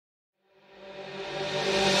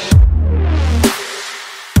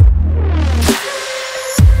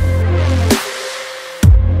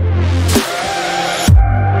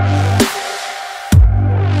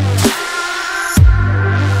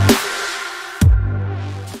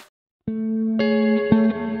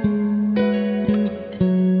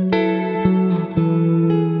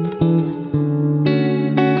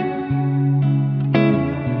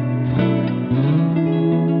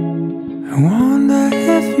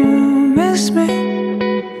me.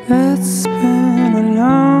 It's been a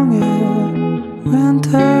long year.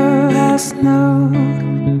 Winter has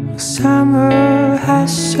snowed, summer has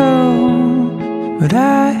shown, but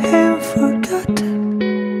I ain't forgotten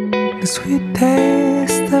the sweet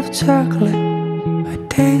taste of chocolate I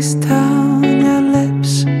taste on your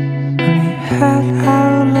lips when we had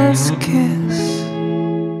our last kiss.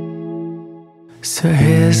 So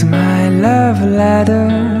here's my love letter,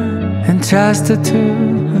 entrusted to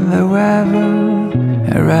the weather.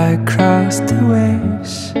 I ride across the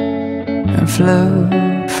waves and float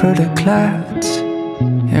through the clouds.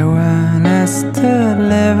 And when it's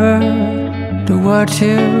delivered, do what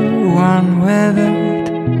you want with it.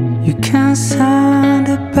 You can send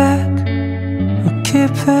it back or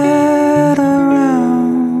keep it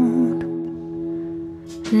around.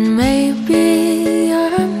 Maybe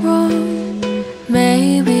I'm wrong,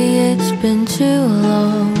 maybe it's been too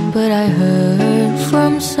long, but I heard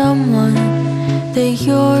from someone that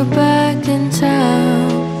you're back in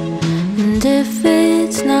town. And if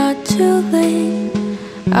it's not too late,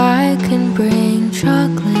 I can bring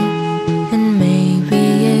chocolate. And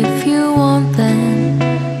maybe if you want them,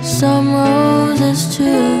 some roses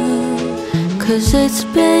too. 'Cause it's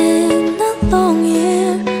been a long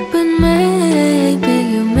year, but maybe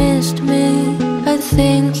you missed me. I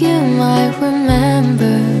think you might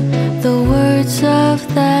remember the words of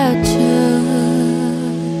that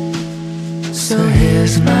tune. So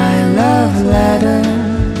here's my love letter,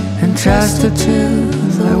 entrusted to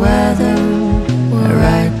the weather. I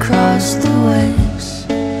ride across the waves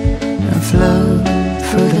and float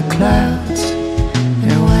through the clouds.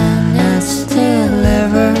 And when it's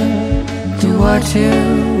delivered, do what you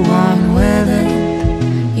want with it.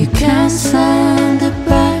 You can send it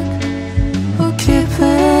back or keep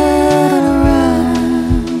it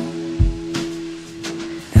around.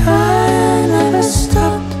 I never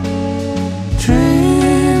stopped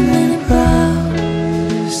dreaming about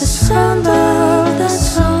the sound of that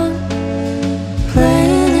song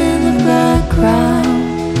playing in the background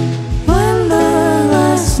when the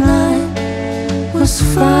last night was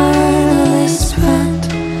finally spent.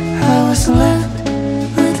 I was left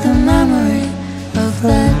with the memory of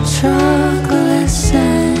that chocolate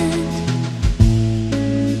scent.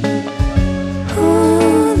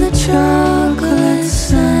 Ooh, the chocolate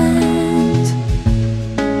scent.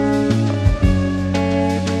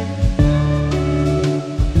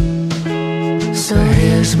 So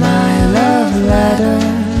here's my love letter,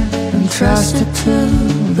 entrusted to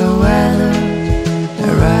the weather.